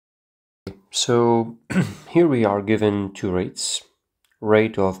So here we are given two rates,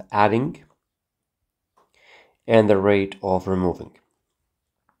 rate of adding and the rate of removing.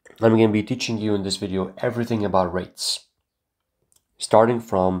 I'm going to be teaching you in this video everything about rates, starting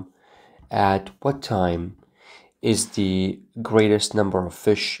from at what time is the greatest number of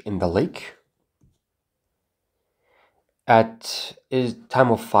fish in the lake. At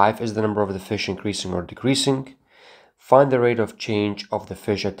time of 5 is the number of the fish increasing or decreasing. Find the rate of change of the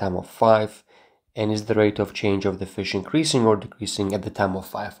fish at time of 5, and is the rate of change of the fish increasing or decreasing at the time of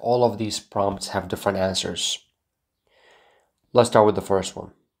 5. All of these prompts have different answers. Let's start with the first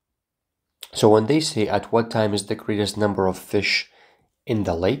one. So when they say at what time is the greatest number of fish in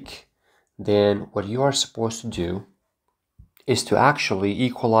the lake, then what you are supposed to do is to actually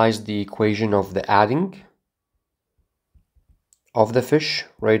equalize the equation of the adding of the fish,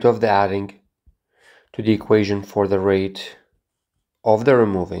 rate of the adding, to the equation for the rate of the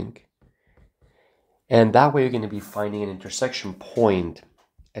removing. And that way you're going to be finding an intersection point,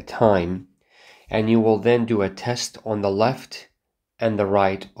 a time, and you will then do a test on the left and the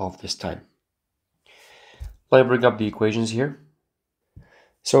right of this time. Let me bring up the equations here.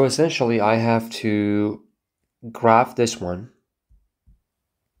 So essentially I have to graph this one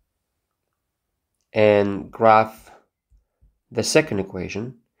and graph the second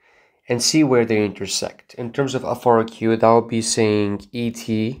equation and see where they intersect. In terms of F R Q, that would be saying ET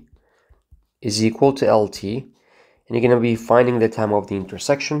is equal to LT, and you're going to be finding the time of the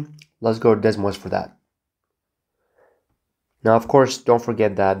intersection. Let's go to Desmos for that. Now, of course, don't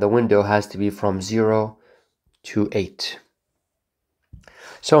forget that the window has to be from 0 to 8.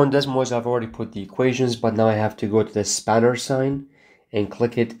 So in Desmos, I've already put the equations, but now I have to go to the spanner sign and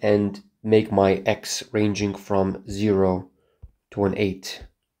click it and make my X ranging from 0 to an 8.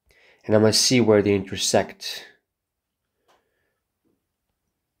 And I'm going to see where they intersect.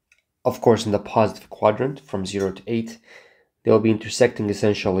 Of course, in the positive quadrant from 0 to 8, they'll be intersecting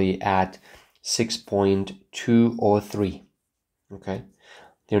essentially at 6.203. Okay,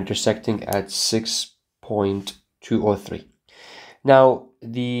 they're intersecting at 6.203. Now,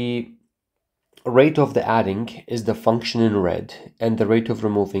 the rate of the adding is the function in red, and the rate of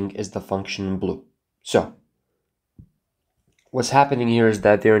removing is the function in blue. So, what's happening here is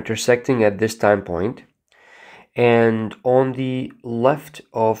that they're intersecting at this time point, and on the left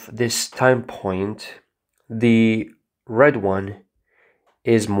of this time point, the red one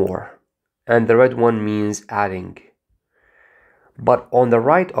is more, and the red one means adding. But on the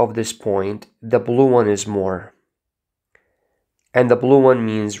right of this point, the blue one is more, and the blue one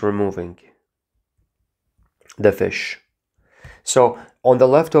means removing the fish. So on the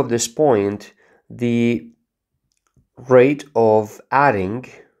left of this point, the rate of adding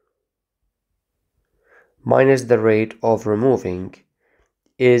minus the rate of removing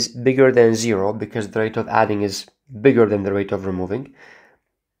is bigger than 0, because the rate of adding is bigger than the rate of removing.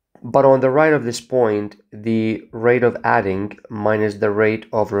 But on the right of this point, the rate of adding minus the rate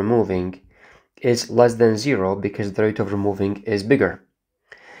of removing is less than 0, because the rate of removing is bigger.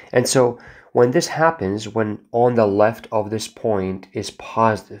 And so when this happens, when on the left of this point is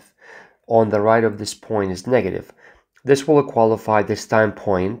positive, on the right of this point is negative, this will qualify this time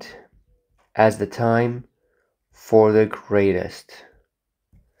point as the time for the greatest.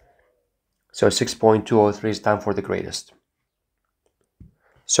 So 6.203 is time for the greatest.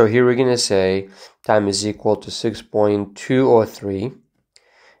 So here we're going to say time is equal to 6.203.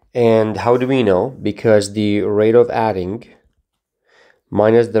 And how do we know? Because the rate of adding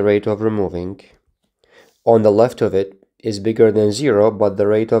minus the rate of removing on the left of it is bigger than 0, but the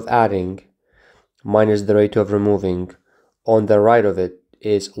rate of adding minus the rate of removing on the right of it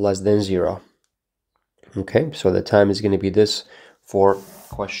is less than 0. Okay, so the time is going to be this for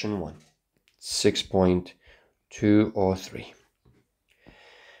question 1, 6.203.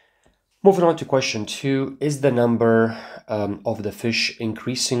 Moving on to question 2, is the number of the fish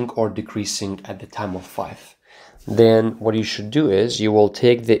increasing or decreasing at the time of 5? Then what you should do is you will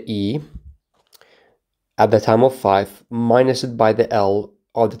take the E at the time of 5, minus it by the L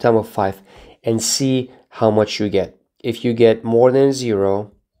of the time of 5, and see how much you get. If you get more than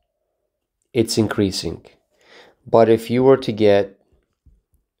 0, it's increasing. But if you were to get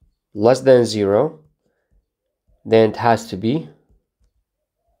less than 0, then it has to be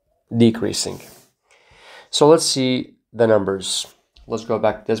decreasing. So let's see the numbers. Let's go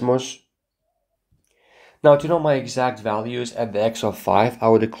back to Desmos. Now, to know my exact values at the X of 5, I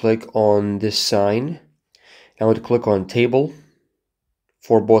would click on this sign. I would click on table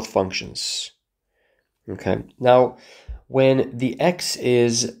for both functions. Okay, now when the X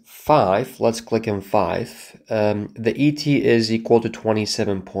is 5, let's click on 5. The ET is equal to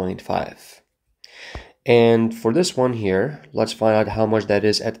 27.5. And for this one here, let's find out how much that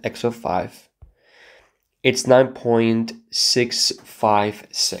is at x of 5. It's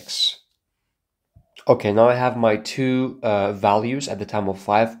 9.656. Okay, now I have my two values at the time of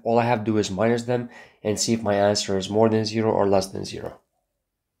 5. All I have to do is minus them and see if my answer is more than 0 or less than 0.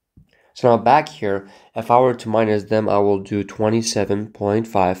 So now back here, if I were to minus them, I will do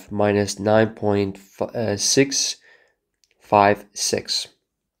 27.5 minus 9.656.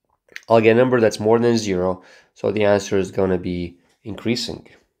 I'll get a number that's more than 0, so the answer is going to be increasing.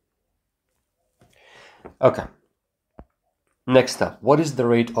 Okay. Next up, what is the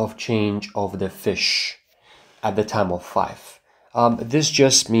rate of change of the fish at the time of 5? This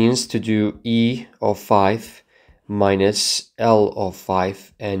just means to do E of 5 minus L of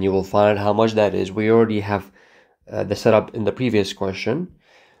 5, and you will find out how much that is. We already have the setup in the previous question.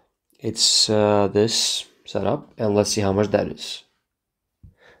 It's this setup, and let's see how much that is.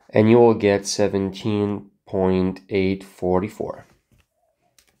 And you will get 17.844.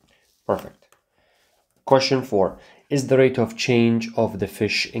 Perfect. Question 4. Is the rate of change of the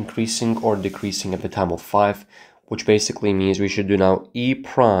fish increasing or decreasing at the time of 5? Which basically means we should do now E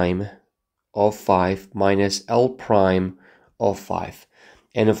prime of 5 minus L prime of 5.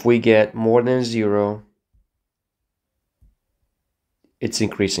 And if we get more than 0, it's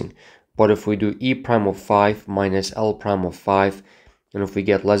increasing. But if we do E prime of 5 minus L prime of 5, and if we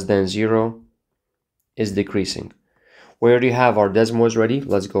get less than 0, it's decreasing. We already have our Desmos ready.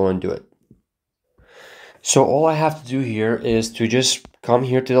 Let's go and do it. So all I have to do here is to just come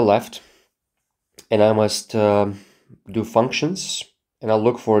here to the left, and I must do functions, and I'll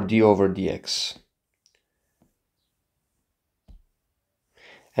look for d over dx.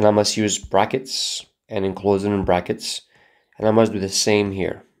 And I must use brackets and enclose it in brackets, and I must do the same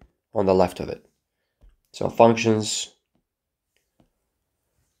here on the left of it. So functions,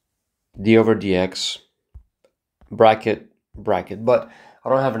 d over dx, bracket, bracket, but I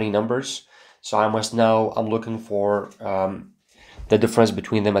don't have any numbers. So I must now, I'm looking for the difference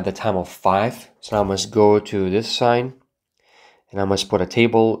between them at the time of 5. So I must go to this sign, and I must put a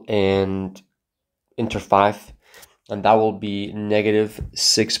table and enter 5. And that will be negative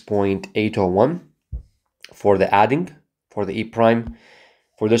 6.801 for the adding, for the E prime.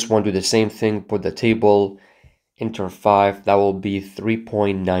 For this one, do the same thing, put the table, enter 5. That will be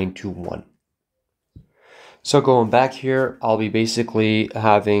 3.921. So going back here, I'll be basically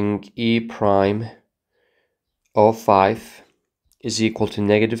having E prime of 5 is equal to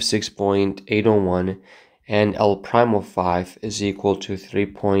negative 6.801, and L prime of 5 is equal to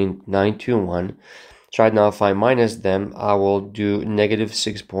 3.921. So right now, if I minus them, I will do negative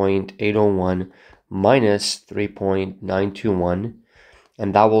 6.801 minus 3.921,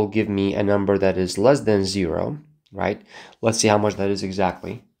 and that will give me a number that is less than 0, right? Let's see how much that is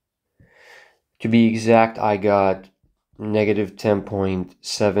exactly. To be exact, I got negative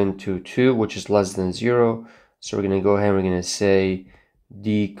 10.722, which is less than 0. So we're going to go ahead and we're going to say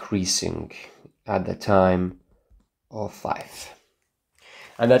decreasing at the time of 5.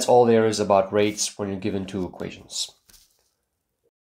 And that's all there is about rates when you're given two equations.